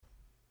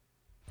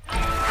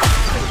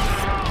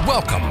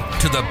Welcome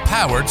to the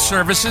Powered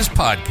Services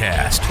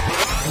Podcast,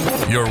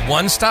 your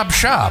one-stop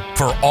shop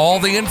for all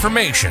the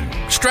information,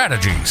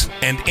 strategies,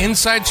 and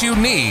insights you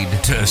need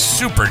to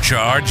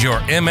supercharge your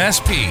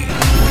MSP.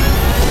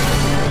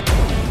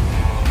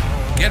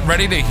 Get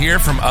ready to hear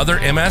from other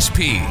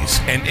MSPs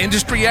and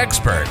industry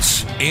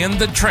experts in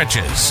the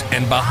trenches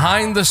and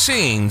behind the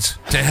scenes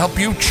to help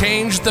you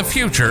change the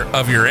future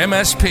of your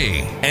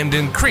MSP and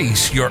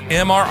increase your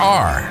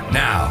MRR.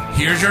 Now,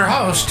 here's your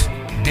host,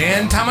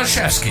 Dan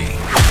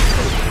Tomaszewski.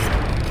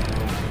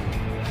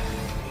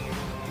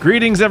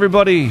 Greetings,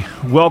 everybody.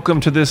 Welcome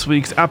to this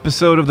week's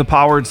episode of the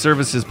Powered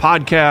Services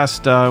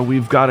Podcast.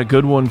 We've got a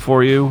good one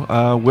for you.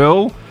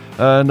 Will,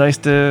 nice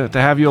to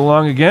have you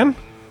along again.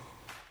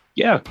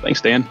 Yeah,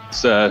 thanks, Dan.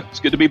 It's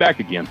good to be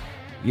back again.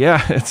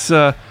 Yeah, it's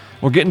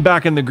we're getting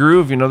back in the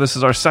groove. You know, this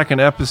is our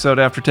second episode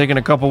after taking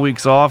a couple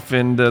weeks off,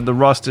 and the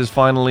rust is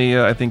finally,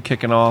 I think,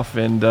 kicking off.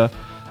 And I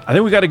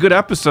think we got a good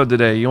episode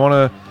today. You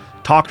want to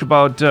talk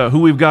about who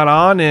we've got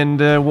on and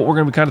what we're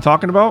going to be kind of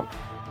talking about?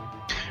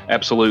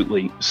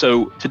 Absolutely.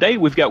 So today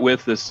we've got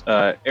with us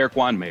Eric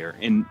Weinmayer.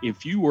 And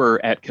if you were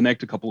at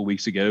Connect a couple of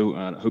weeks ago,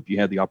 I hope you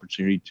had the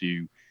opportunity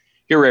to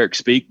hear Eric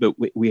speak. But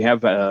we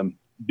have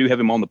do have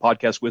him on the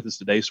podcast with us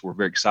today, so we're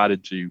very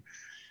excited to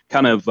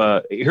kind of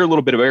hear a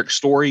little bit of Eric's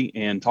story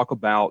and talk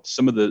about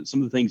some of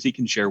the things he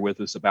can share with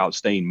us about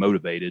staying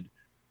motivated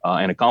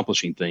and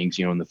accomplishing things,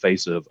 you know, in the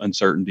face of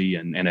uncertainty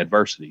and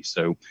adversity.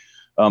 So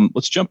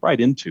let's jump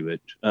right into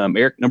it.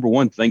 Eric, number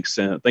one, thanks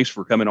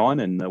for coming on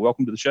and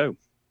welcome to the show.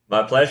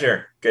 My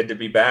pleasure. Good to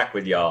be back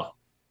with y'all.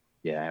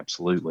 Yeah,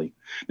 absolutely.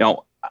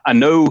 Now, I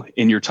know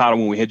in your title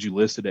when we had you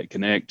listed at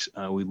Connect,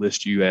 we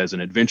list you as an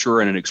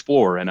adventurer and an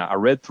explorer, and I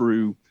read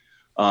through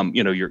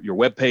your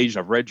webpage.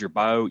 I've read your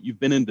bio.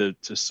 You've been into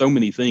so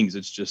many things.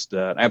 It's just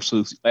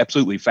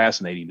absolutely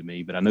fascinating to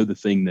me. But I know the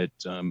thing that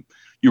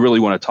you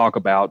really want to talk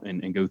about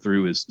and go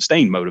through is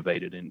staying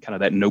motivated and kind of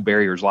that no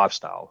barriers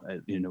lifestyle.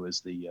 Is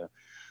the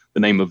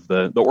name of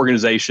the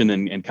organization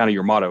and kind of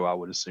your motto, I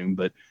would assume.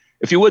 But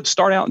if you would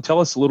start out and tell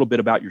us a little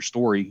bit about your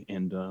story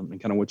and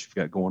kind of what you've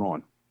got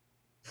going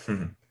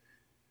on.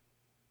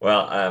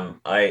 Well,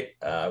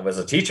 I was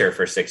a teacher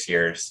for 6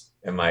 years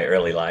in my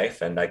early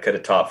life, and I could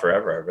have taught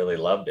forever. I really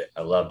loved it.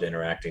 I loved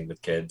interacting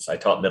with kids. I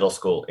taught middle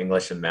school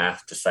English and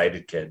math to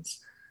sighted kids.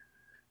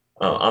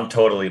 I'm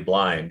totally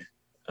blind.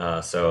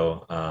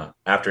 So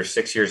after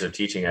 6 years of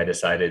teaching, I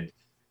decided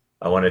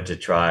I wanted to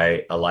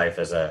try a life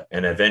as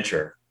an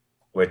adventurer,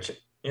 which,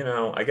 you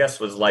know, I guess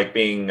was like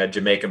being a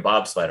Jamaican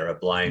bobsledder, a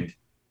blind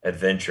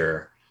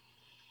adventurer.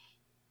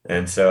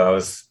 And so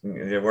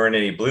there weren't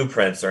any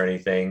blueprints or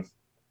anything.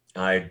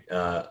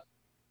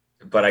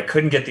 But I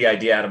couldn't get the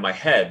idea out of my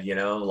head, you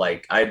know,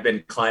 like I'd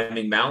been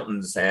climbing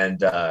mountains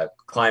and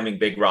climbing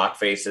big rock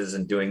faces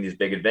and doing these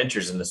big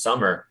adventures in the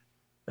summer.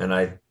 And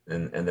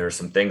there were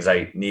some things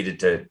I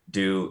needed to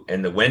do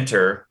in the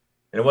winter,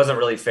 and it wasn't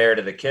really fair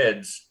to the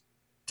kids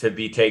to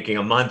be taking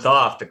a month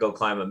off to go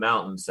climb a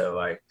mountain. So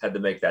I had to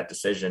make that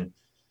decision.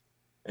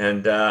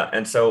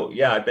 And so,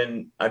 yeah,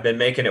 I've been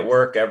making it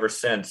work ever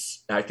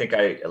since. I think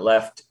I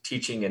left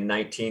teaching in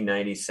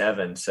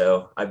 1997.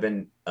 So I've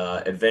been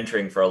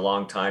adventuring for a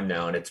long time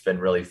now, and it's been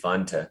really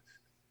fun to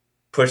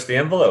push the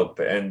envelope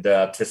and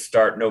to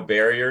start No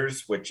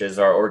Barriers, which is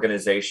our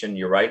organization.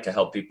 You're right, to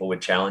help people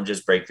with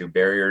challenges break through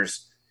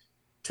barriers,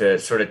 to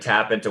sort of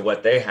tap into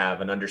what they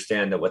have and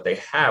understand that what they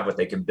have, what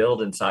they can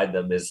build inside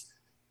them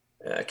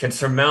can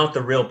surmount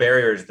the real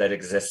barriers that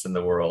exist in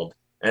the world.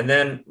 And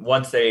then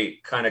once they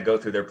kind of go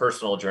through their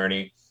personal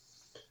journey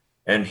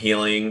and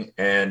healing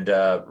and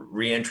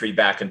reentry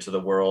back into the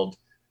world,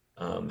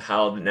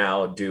 how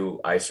now do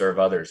I serve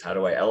others? How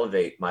do I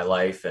elevate my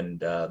life and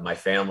my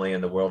family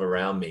and the world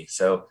around me?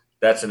 So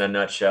that's in a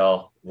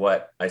nutshell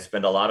what I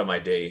spend a lot of my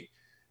day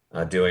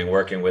doing,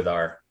 working with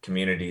our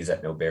communities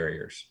at No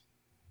Barriers.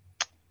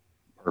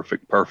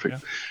 Perfect. Yeah.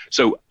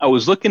 So I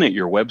was looking at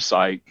your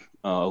website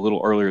a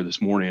little earlier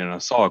this morning, and I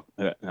saw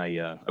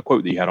a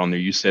quote that you had on there.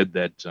 You said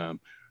that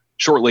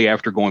shortly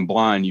after going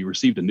blind, you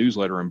received a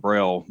newsletter in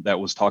Braille that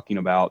was talking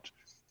about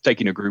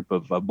taking a group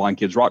of blind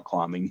kids rock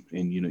climbing.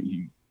 And, you know,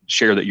 you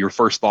share that your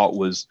first thought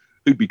was,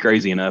 who'd be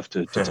crazy enough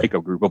to take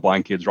a group of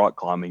blind kids rock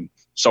climbing?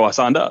 So I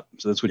signed up.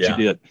 So that's what you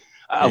did.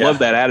 I love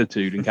that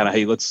attitude and kind of,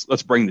 hey,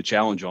 let's bring the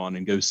challenge on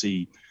and go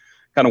see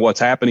kind of what's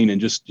happening and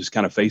just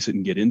kind of face it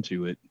and get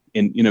into it.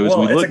 And, you know,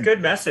 it's a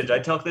good message. I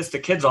tell this to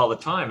kids all the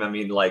time. I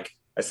mean, like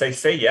I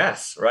say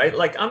yes, right?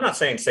 Like, I'm not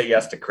saying say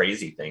yes to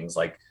crazy things.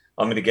 Like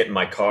I'm going to get in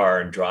my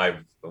car and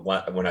drive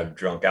when I've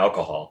drunk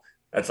alcohol.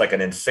 That's like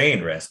an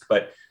insane risk.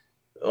 But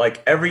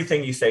like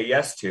everything you say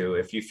yes to,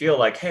 if you feel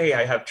like, hey,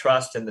 I have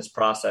trust in this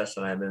process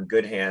and I'm in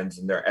good hands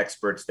and there are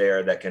experts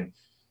there that can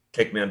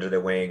take me under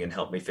their wing and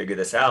help me figure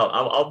this out,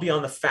 I'll be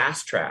on the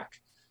fast track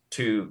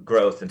to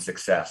growth and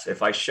success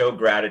if I show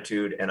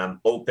gratitude and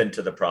I'm open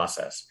to the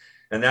process.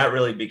 And that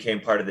really became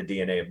part of the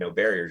DNA of No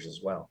Barriers as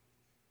well.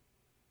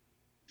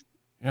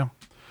 Yeah.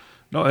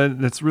 No,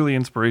 that's really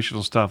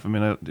inspirational stuff. I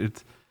mean,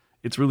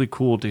 it's really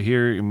cool to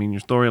hear. I mean,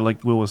 your story,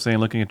 like Will was saying,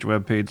 looking at your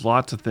webpage,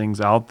 lots of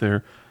things out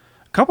there.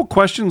 couple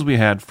questions we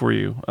had for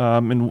you.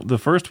 And the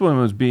first one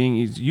was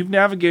you've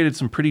navigated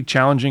some pretty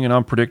challenging and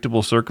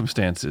unpredictable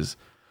circumstances.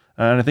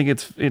 And I think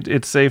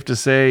it's safe to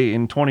say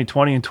in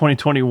 2020 and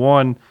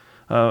 2021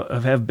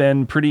 have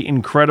been pretty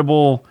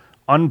incredible,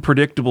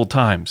 unpredictable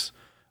times.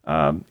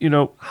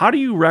 How do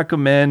you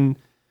recommend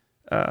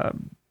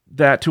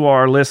that to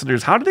our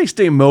listeners? How do they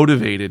stay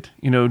motivated,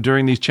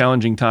 during these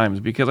challenging times?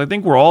 Because I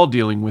think we're all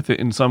dealing with it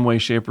in some way,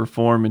 shape, or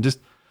form, and just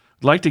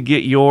like to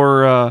get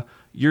your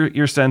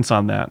sense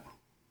on that.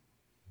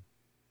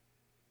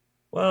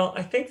 Well,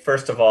 I think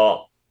first of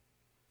all,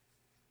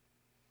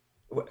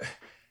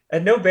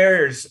 at No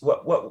Barriers,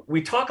 what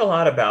we talk a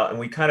lot about, and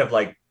we kind of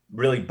like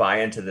really buy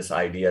into this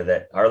idea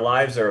that our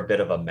lives are a bit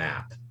of a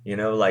map,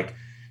 like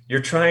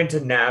you're trying to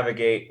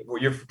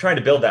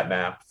build that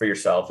map for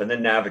yourself and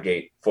then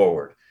navigate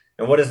forward.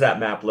 And what does that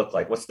map look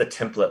like? What's the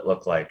template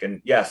look like?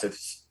 And yes,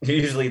 it's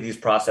usually these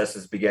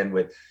processes begin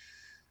with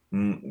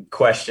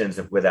questions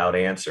without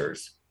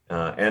answers,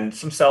 and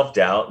some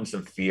self-doubt and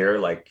some fear,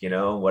 like,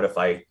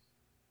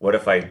 what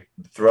if I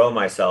throw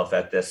myself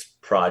at this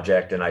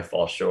project and I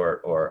fall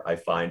short, or I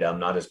find I'm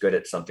not as good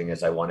at something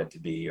as I want it to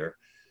be, or,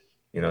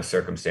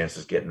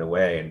 circumstances get in the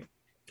way.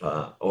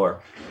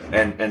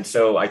 And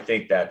so I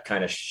think that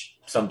kind of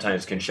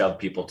sometimes can shove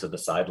people to the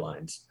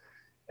sidelines,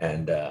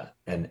 and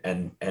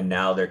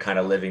now they're kind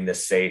of living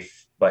this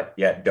safe, but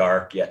yet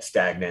dark, yet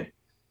stagnant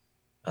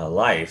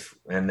life.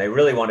 And they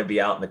really want to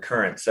be out in the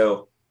current.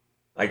 So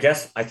I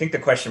think the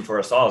question for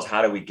us all is,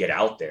 how do we get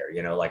out there?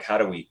 Like, how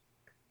do we,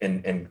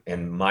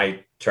 in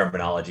my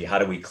terminology, how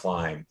do we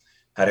climb?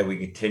 How do we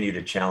continue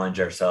to challenge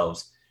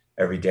ourselves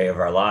every day of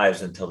our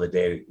lives until the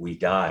day we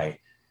die?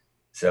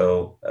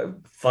 So a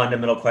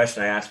fundamental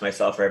question I ask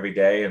myself every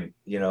day, and,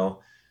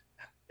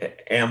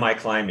 am I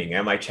climbing?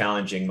 Am I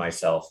challenging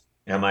myself?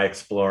 Am I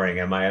exploring?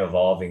 Am I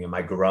evolving? Am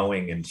I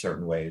growing in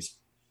certain ways?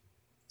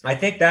 I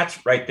think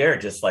that's right there,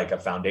 just like a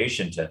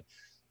foundation to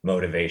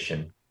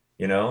motivation,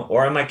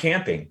 or am I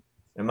camping?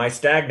 Am I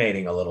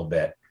stagnating a little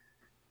bit?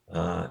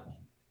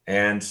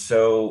 And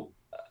so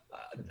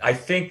I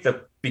think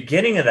the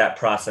beginning of that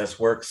process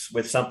works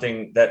with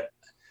something that,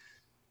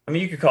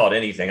 you could call it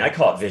anything. I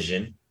call it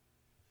vision.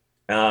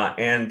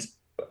 And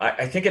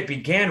I think it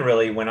began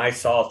really when I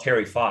saw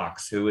Terry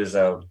Fox, who is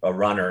a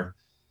runner.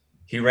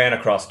 He ran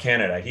across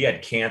Canada. He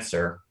had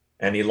cancer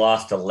and he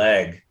lost a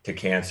leg to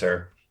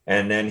cancer.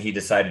 And then he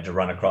decided to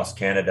run across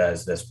Canada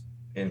as this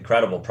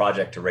incredible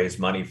project to raise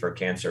money for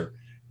cancer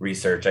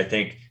research. I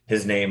think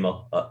his name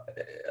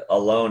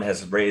alone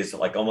has raised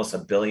like almost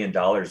 $1 billion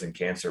in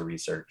cancer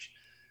research.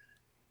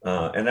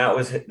 And that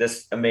was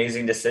this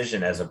amazing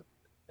decision as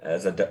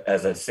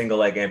a single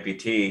leg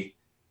amputee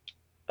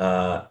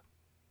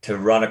to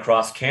run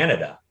across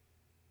Canada.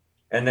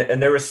 And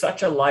there was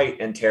such a light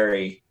in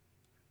Terry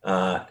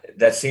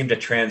that seemed to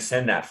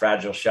transcend that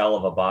fragile shell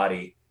of a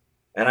body.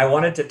 And I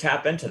wanted to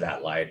tap into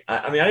that light.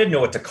 I didn't know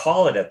what to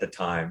call it at the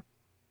time,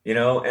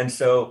 and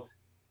so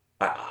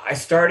I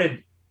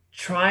started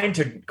trying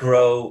to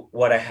grow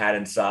what I had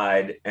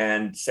inside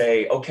and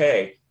say,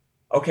 okay,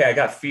 I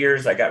got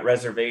fears, I got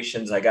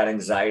reservations, I got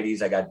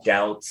anxieties, I got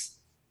doubts,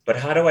 but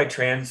how do I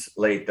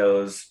translate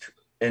those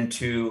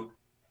into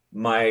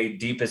my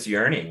deepest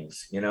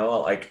yearnings?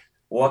 Like,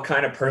 what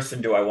kind of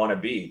person do I want to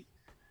be?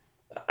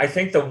 I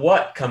think the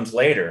what comes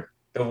later.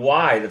 The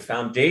why, the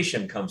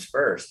foundation comes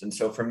first. And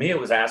so for me, it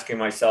was asking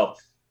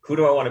myself, who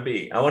do I want to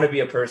be? I want to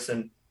be a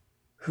person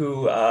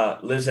who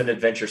lives an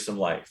adventuresome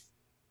life.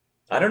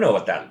 I don't know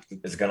what that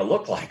is going to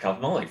look like.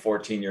 I'm only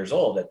 14 years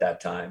old at that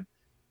time.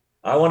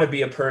 I want to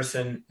be a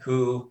person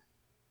who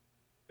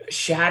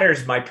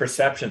shatters my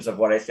perceptions of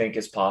what I think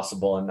is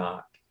possible and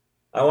not.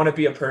 I want to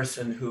be a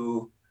person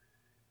who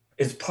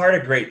is part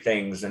of great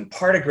things and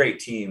part of great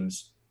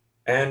teams.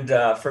 And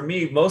for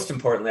me, most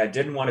importantly, I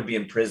didn't want to be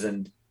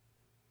imprisoned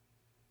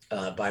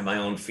by my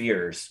own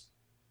fears.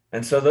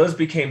 And so those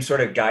became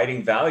sort of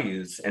guiding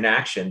values and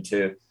action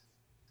to,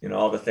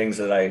 all the things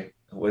that I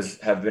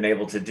have been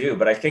able to do.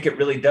 But I think it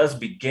really does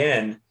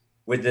begin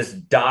with this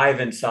dive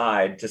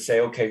inside to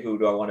say, okay, who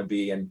do I want to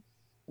be and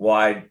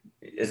why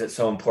is it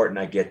so important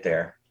I get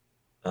there?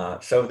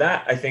 So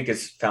that I think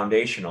is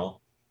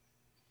foundational.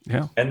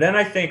 Yeah. And then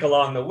I think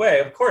along the way,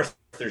 of course,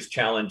 there's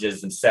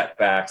challenges and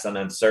setbacks and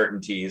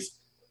uncertainties.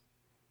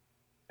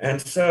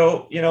 And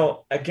so,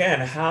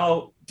 again,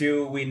 how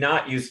do we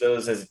not use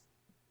those as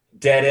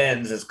dead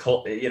ends,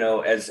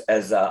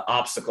 as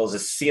obstacles,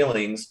 as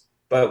ceilings?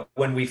 But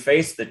when we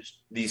face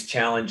these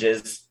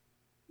challenges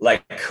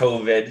like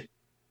COVID,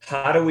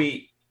 how do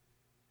we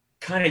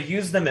kind of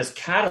use them as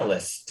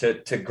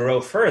catalysts to grow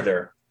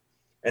further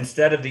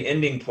instead of the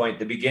ending point,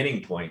 the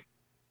beginning point?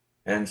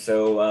 And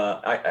so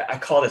I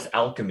call this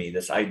alchemy,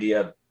 this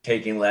idea of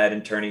taking lead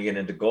and turning it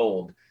into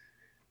gold,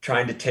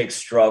 trying to take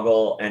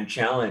struggle and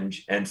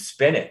challenge and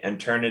spin it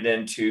and turn it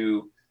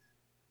into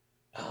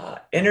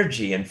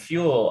energy and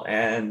fuel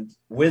and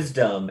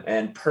wisdom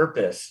and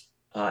purpose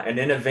and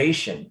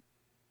innovation.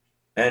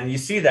 And you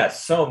see that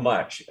so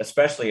much,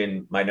 especially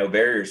in my No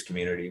Barriers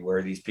community,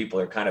 where these people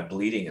are kind of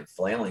bleeding and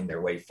flailing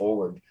their way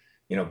forward,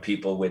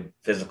 people with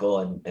physical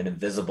and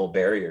invisible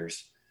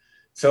barriers.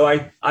 So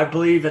I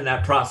believe in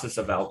that process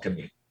of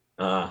alchemy.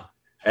 And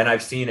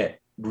I've seen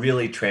it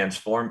really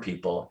transform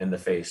people in the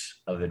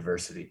face of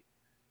adversity.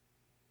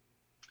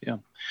 Yeah.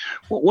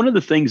 Well, one of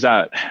the things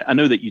I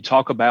know that you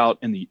talk about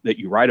and that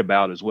you write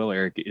about as well,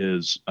 Eric,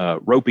 is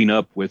roping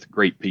up with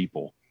great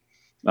people.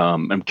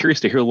 I'm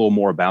curious to hear a little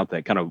more about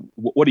that. Kind of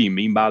what do you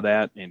mean by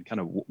that, and kind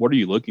of what are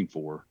you looking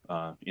for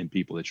in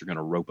people that you're going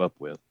to rope up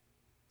with?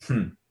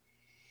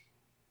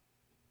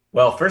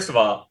 Well, first of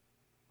all,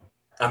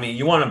 I mean,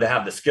 you want them to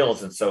have the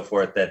skills and so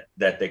forth that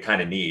they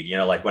kind of need.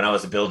 Like when I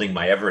was building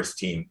my Everest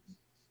team,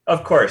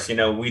 of course,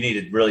 we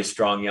needed really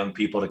strong young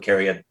people to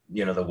carry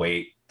the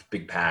weight,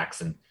 big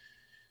packs,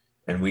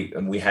 and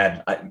we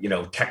had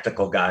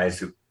technical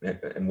guys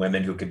and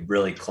women who could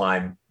really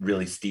climb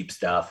really steep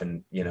stuff,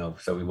 and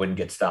so we wouldn't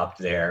get stopped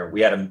there.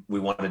 We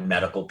wanted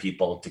medical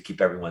people to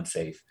keep everyone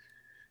safe.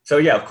 So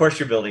yeah, of course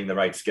you're building the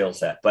right skill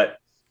set, but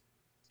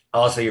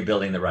also you're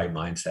building the right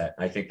mindset.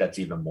 I think that's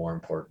even more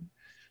important.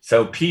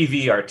 So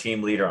PV, our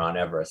team leader on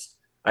Everest,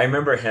 I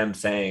remember him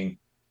saying,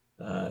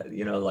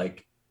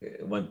 like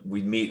when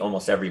we meet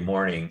almost every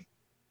morning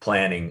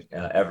planning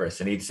Everest,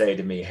 and he'd say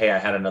to me, "Hey, I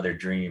had another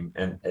dream,"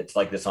 and it's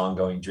like this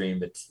ongoing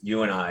dream. It's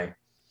you and I,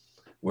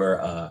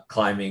 we're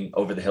climbing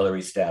over the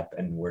Hillary Step,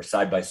 and we're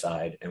side by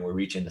side, and we're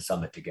reaching the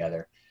summit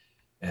together.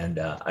 And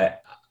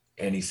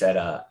he said,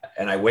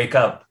 and I wake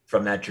up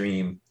from that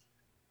dream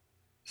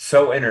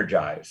so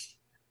energized,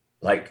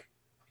 like,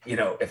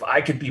 if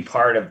I could be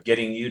part of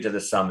getting you to the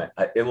summit,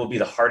 it will be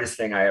the hardest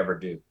thing I ever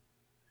do.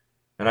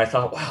 And I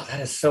thought, wow, that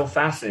is so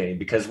fascinating,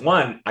 because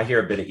one, I hear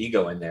a bit of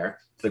ego in there.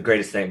 It's the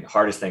greatest thing,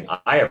 hardest thing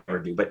I ever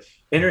do. But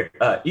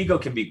ego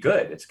can be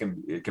good.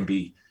 It can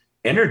be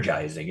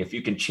energizing. If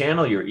you can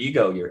channel your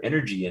ego, your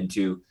energy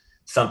into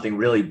something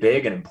really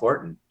big and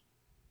important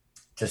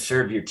to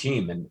serve your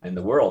team and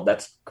the world,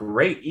 that's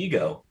great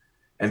ego.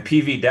 And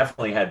PV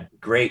definitely had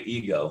great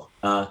ego.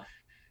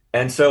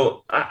 And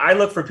so I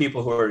look for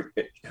people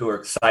who are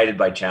excited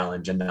by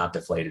challenge and not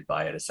deflated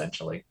by it,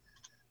 essentially.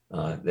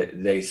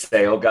 They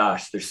say, oh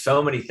gosh, there's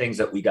so many things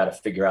that we got to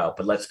figure out,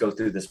 but let's go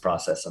through this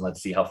process and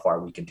let's see how far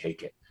we can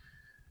take it.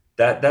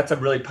 That's a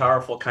really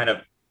powerful kind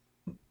of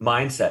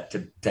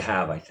mindset to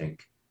have, I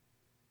think.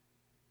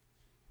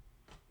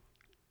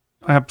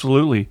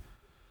 Absolutely.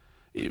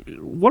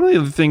 One of the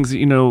other things,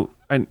 the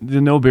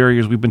no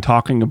barriers, we've been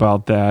talking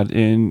about that,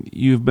 and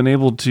you've been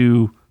able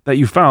to, that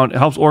you found, it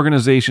helps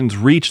organizations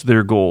reach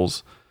their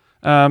goals.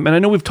 And I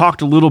know we've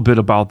talked a little bit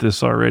about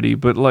this already,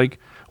 but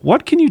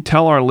what can you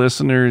tell our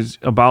listeners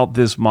about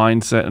this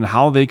mindset and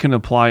how they can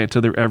apply it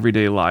to their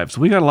everyday lives?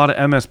 We got a lot of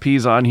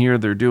MSPs on here.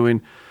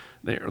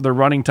 They're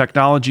running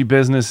technology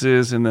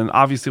businesses, and then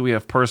obviously we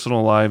have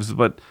personal lives,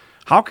 but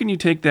how can you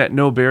take that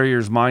no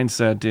barriers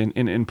mindset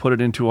and put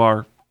it into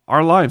our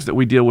lives that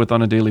we deal with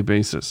on a daily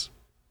basis?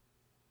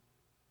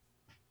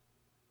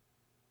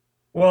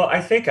 Well, I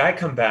think I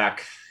come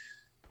back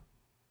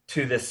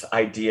to this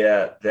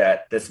idea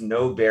that this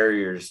no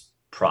barriers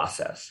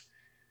process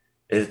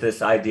is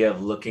this idea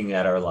of looking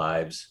at our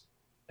lives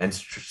and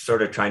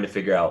sort of trying to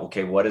figure out,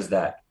 okay, what does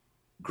that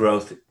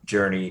growth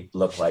journey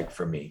look like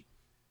for me?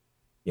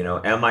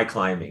 Am I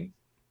climbing?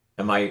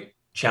 Am I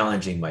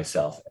challenging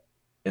myself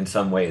in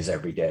some ways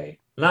every day?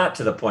 Not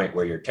to the point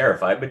where you're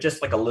terrified, but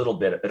just like a little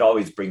bit. It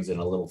always brings in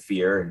a little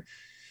fear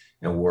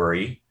and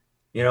worry.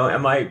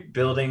 Am I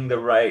building the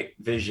right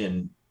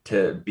vision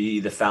to be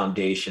the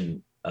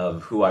foundation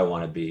of who I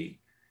want to be?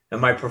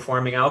 Am I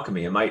performing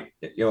alchemy? Am I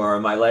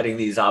letting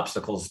these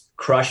obstacles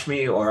crush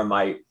me, or am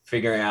I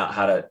figuring out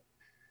how to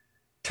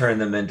turn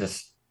them into,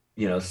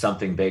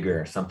 something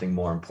bigger, something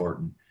more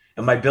important?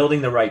 Am I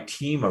building the right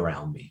team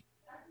around me?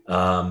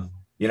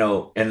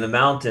 In the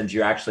mountains,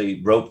 you're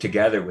actually roped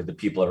together with the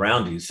people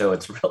around you. So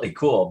it's really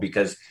cool,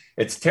 because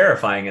it's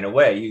terrifying in a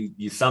way.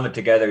 You summit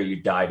together, you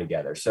die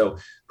together. So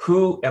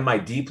who am I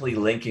deeply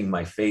linking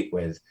my fate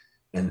with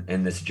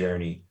in this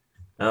journey?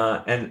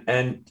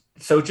 And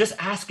so just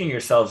asking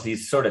yourselves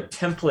these sort of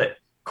template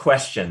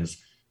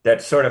questions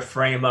that sort of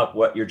frame up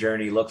what your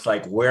journey looks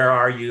like. Where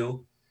are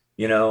you?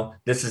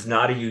 This is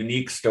not a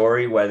unique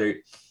story, whether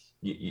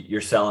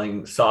you're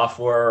selling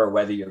software or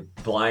whether you're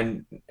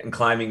blind and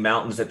climbing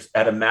mountains. It's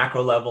at a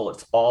macro level,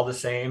 it's all the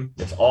same.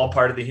 It's all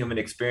part of the human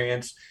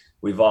experience.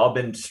 We've all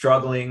been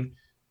struggling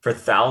for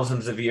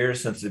thousands of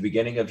years since the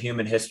beginning of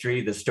human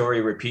history. The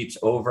story repeats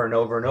over and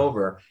over and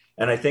over.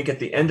 And I think at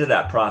the end of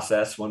that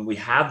process, when we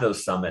have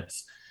those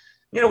summits,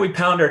 we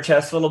pound our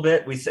chest a little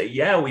bit. We say,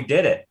 yeah, we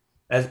did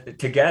it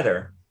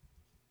together.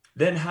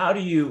 Then how do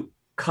you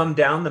come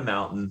down the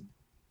mountain,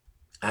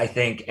 I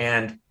think,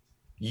 and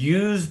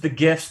use the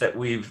gifts that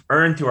we've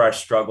earned through our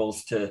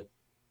struggles to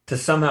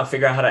somehow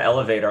figure out how to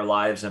elevate our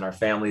lives and our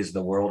families,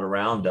 the world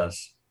around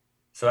us.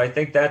 So I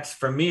think that's,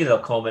 for me, the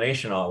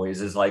culmination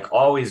always is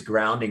always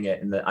grounding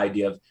it in the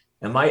idea of,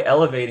 am I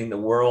elevating the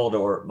world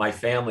or my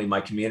family, my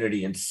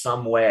community in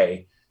some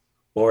way?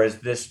 Or is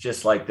this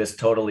just this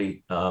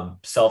totally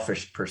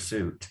selfish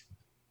pursuit?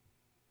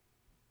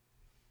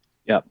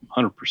 Yeah,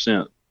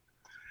 100%.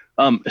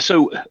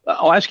 So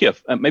I'll ask you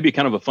maybe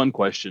kind of a fun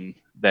question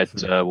that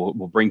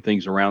will bring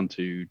things around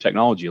to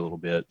technology a little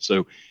bit.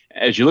 So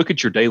as you look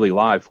at your daily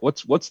life,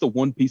 what's the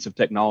one piece of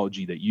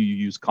technology that you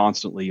use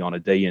constantly on a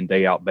day in,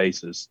 day out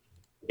basis?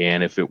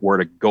 And if it were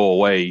to go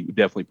away, it would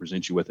definitely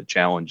present you with a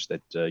challenge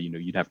that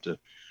you'd have to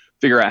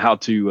figure out how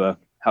to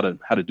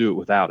do it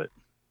without it.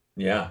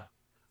 Yeah.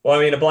 Well,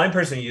 I mean, a blind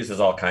person uses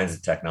all kinds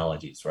of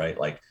technologies, right?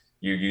 Like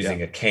you're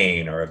using a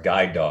cane or a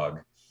guide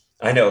dog.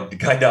 I know the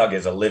guide dog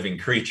is a living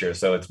creature,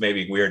 so it's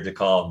maybe weird to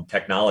call them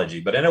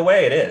technology, but in a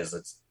way it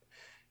is.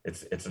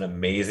 It's an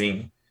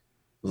amazing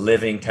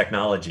living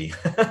technology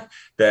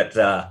that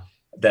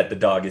the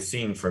dog is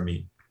seeing for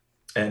me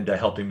and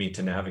helping me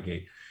to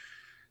navigate.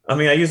 I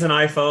mean, I use an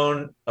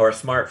iPhone or a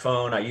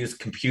smartphone. I use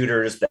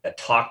computers that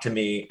talk to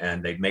me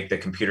and they make the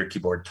computer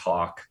keyboard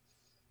talk.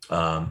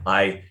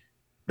 I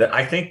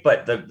think,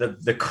 but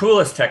the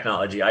coolest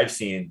technology I've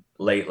seen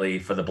lately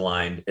for the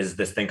blind is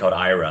this thing called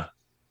Aira.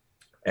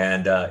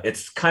 And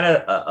it's kind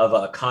of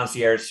a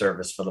concierge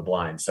service for the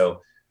blind.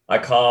 So I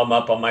call them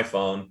up on my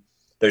phone.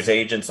 There's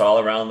agents all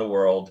around the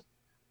world.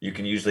 You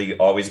can usually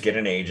always get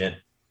an agent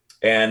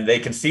and they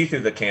can see through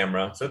the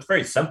camera. So it's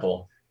very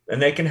simple.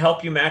 And they can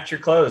help you match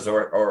your clothes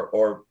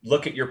or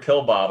look at your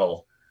pill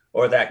bottle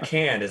or that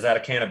can. Is that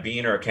a can of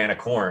bean or a can of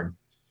corn?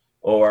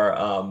 Or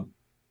am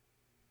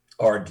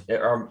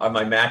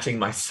I matching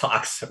my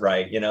socks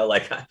right? You know,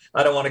 like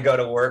I don't want to go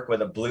to work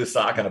with a blue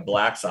sock and a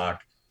black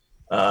sock.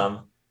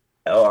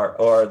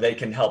 Or they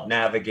can help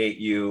navigate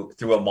you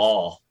through a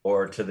mall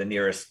or to the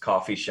nearest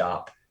coffee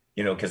shop,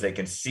 you know, because they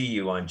can see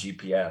you on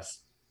GPS.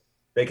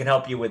 They can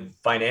help you with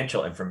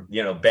financial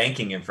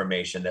banking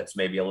information that's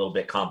maybe a little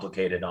bit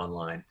complicated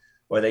online,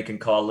 or they can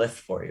call Lyft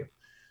for you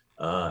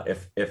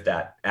if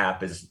that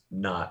app is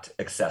not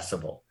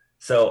accessible.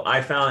 So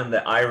I found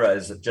that Aira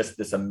is just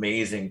this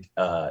amazing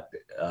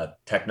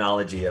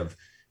technology of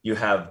you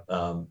have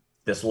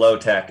this low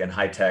tech and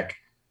high tech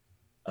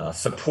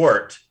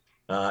support.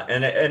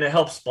 And it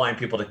helps blind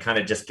people to kind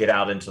of just get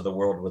out into the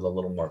world with a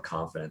little more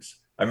confidence.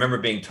 I remember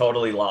being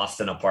totally lost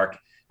in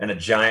a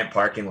giant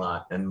parking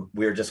lot, and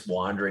we were just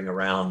wandering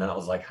around. And I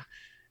was like,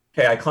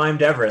 "Hey, I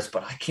climbed Everest,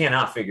 but I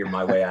cannot figure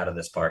my way out of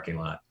this parking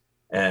lot."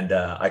 And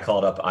I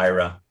called up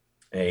Aira,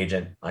 an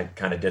agent. I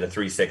kind of did a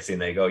 360,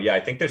 and they go, "Yeah, I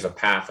think there's a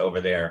path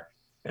over there,"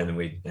 and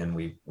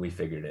we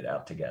figured it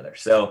out together.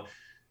 So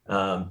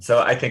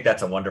I think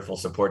that's a wonderful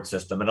support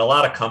system, and a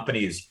lot of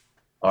companies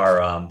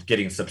are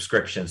getting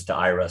subscriptions to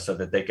Aira so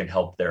that they can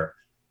help their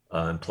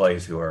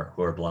employees who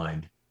are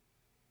blind.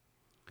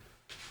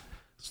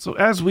 So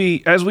as we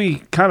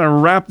kind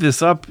of wrap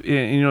this up,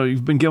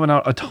 you've been giving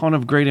out a ton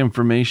of great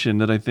information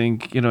that I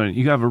think,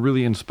 you have a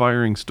really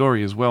inspiring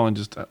story as well, and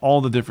just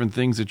all the different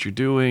things that you're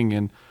doing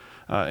and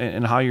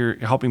how you're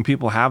helping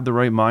people have the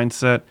right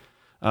mindset.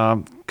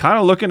 Kind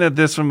of looking at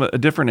this from a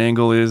different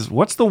angle is,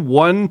 what's the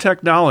one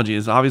technology?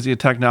 It's obviously a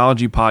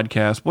technology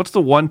podcast. What's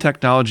the one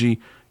technology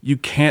you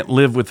can't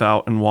live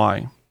without, and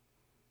why?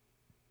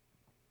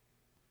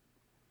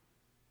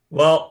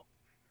 Well,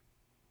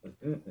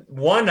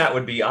 one, that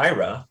would be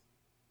Aira.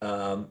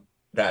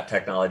 That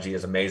technology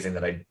is amazing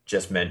that I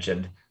just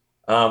mentioned.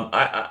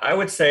 I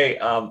would say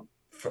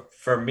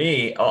for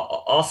me,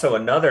 also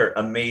another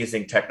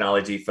amazing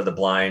technology for the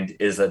blind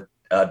is a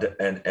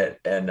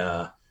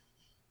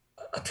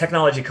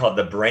technology called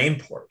the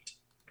BrainPort.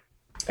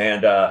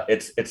 And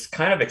it's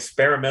kind of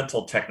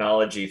experimental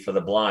technology for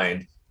the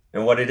blind.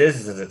 And what it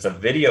is it's a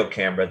video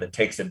camera that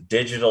takes a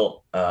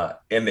digital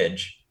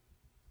image,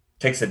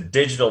 takes a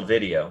digital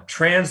video,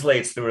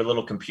 translates through a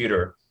little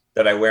computer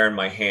that I wear in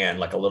my hand,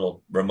 like a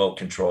little remote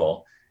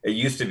control. It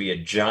used to be a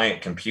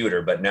giant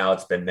computer, but now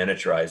it's been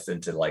miniaturized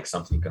into like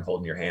something you can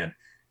hold in your hand.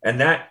 And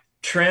that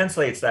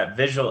translates that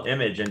visual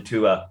image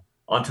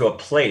onto a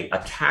plate,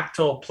 a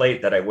tactile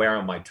plate that I wear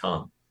on my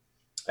tongue.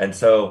 And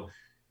so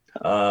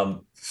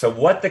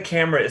what the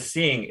camera is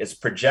seeing is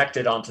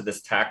projected onto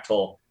this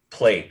tactile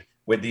plate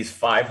with these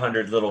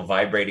 500 little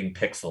vibrating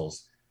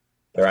pixels.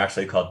 They're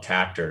actually called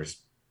tactors,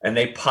 and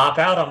they pop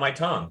out on my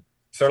tongue,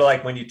 sort of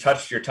like when you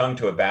touch your tongue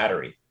to a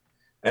battery.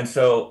 And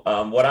so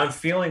what I'm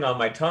feeling on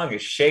my tongue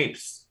is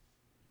shapes,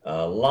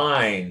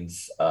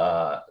 lines,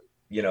 blobs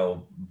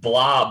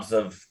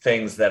of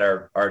things that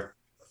are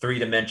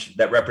three-dimensional,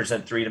 that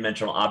represent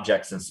three-dimensional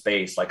objects in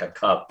space, like a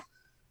cup.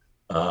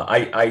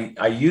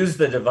 I use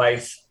the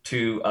device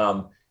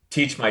to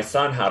teach my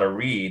son how to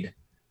read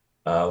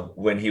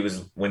when he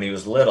was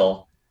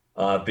little,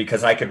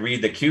 because I could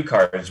read the cue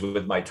cards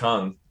with my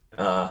tongue.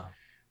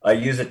 I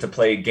use it to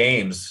play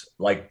games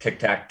like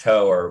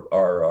tic-tac-toe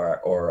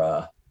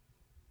or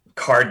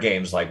card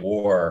games like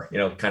War,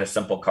 kind of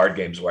simple card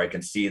games where I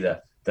can see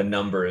the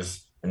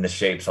numbers and the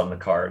shapes on the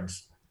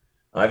cards.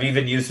 I've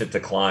even used it to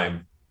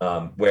climb,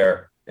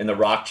 where in the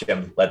rock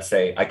gym, let's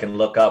say, I can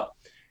look up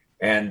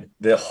and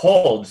the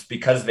holds,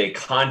 because they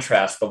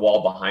contrast the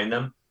wall behind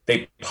them,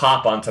 they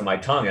pop onto my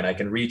tongue and I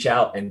can reach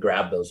out and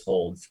grab those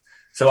holds.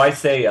 So I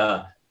say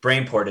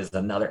BrainPort is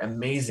another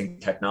amazing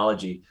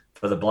technology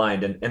for the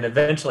blind. And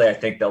eventually I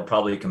think they'll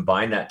probably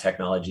combine that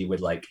technology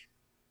with like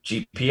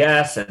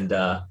GPS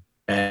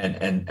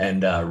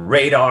and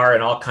radar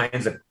and all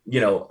kinds of,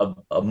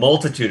 a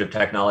multitude of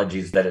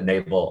technologies that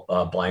enable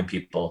blind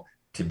people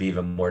to be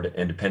even more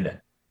independent.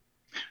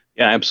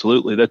 Yeah,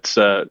 absolutely. That's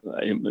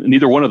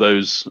neither one of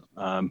those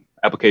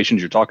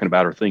applications you're talking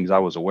about are things I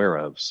was aware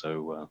of.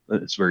 So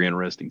it's very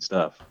interesting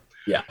stuff.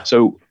 Yeah.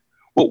 So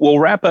we'll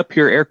wrap up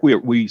here, Eric.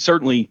 We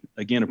certainly,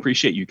 again,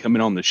 appreciate you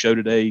coming on the show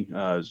today. It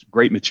was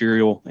great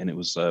material, and it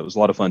was a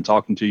lot of fun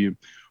talking to you.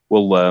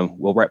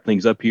 We'll wrap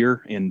things up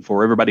here. And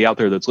for everybody out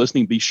there that's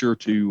listening, be sure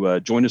to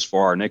join us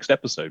for our next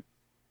episode.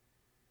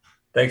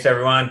 Thanks,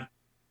 everyone.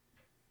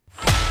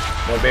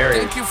 No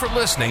barriers. Thank you for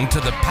listening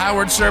to the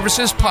Powered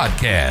Services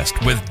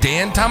Podcast with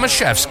Dan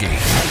Tomaszewski.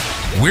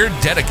 We're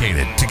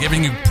dedicated to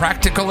giving you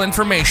practical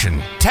information,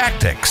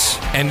 tactics,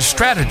 and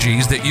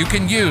strategies that you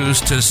can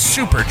use to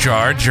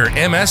supercharge your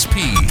MSP.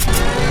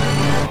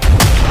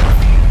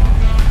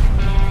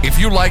 If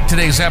you liked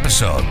today's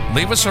episode,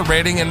 leave us a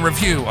rating and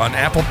review on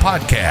Apple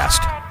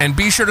Podcast. And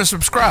be sure to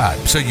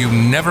subscribe so you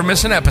never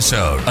miss an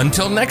episode.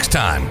 Until next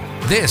time,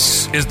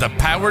 this is the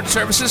Powered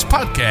Services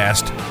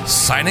Podcast,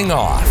 signing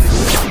off.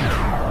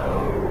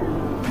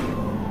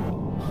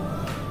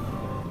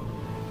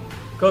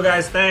 Cool,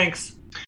 guys. Thanks.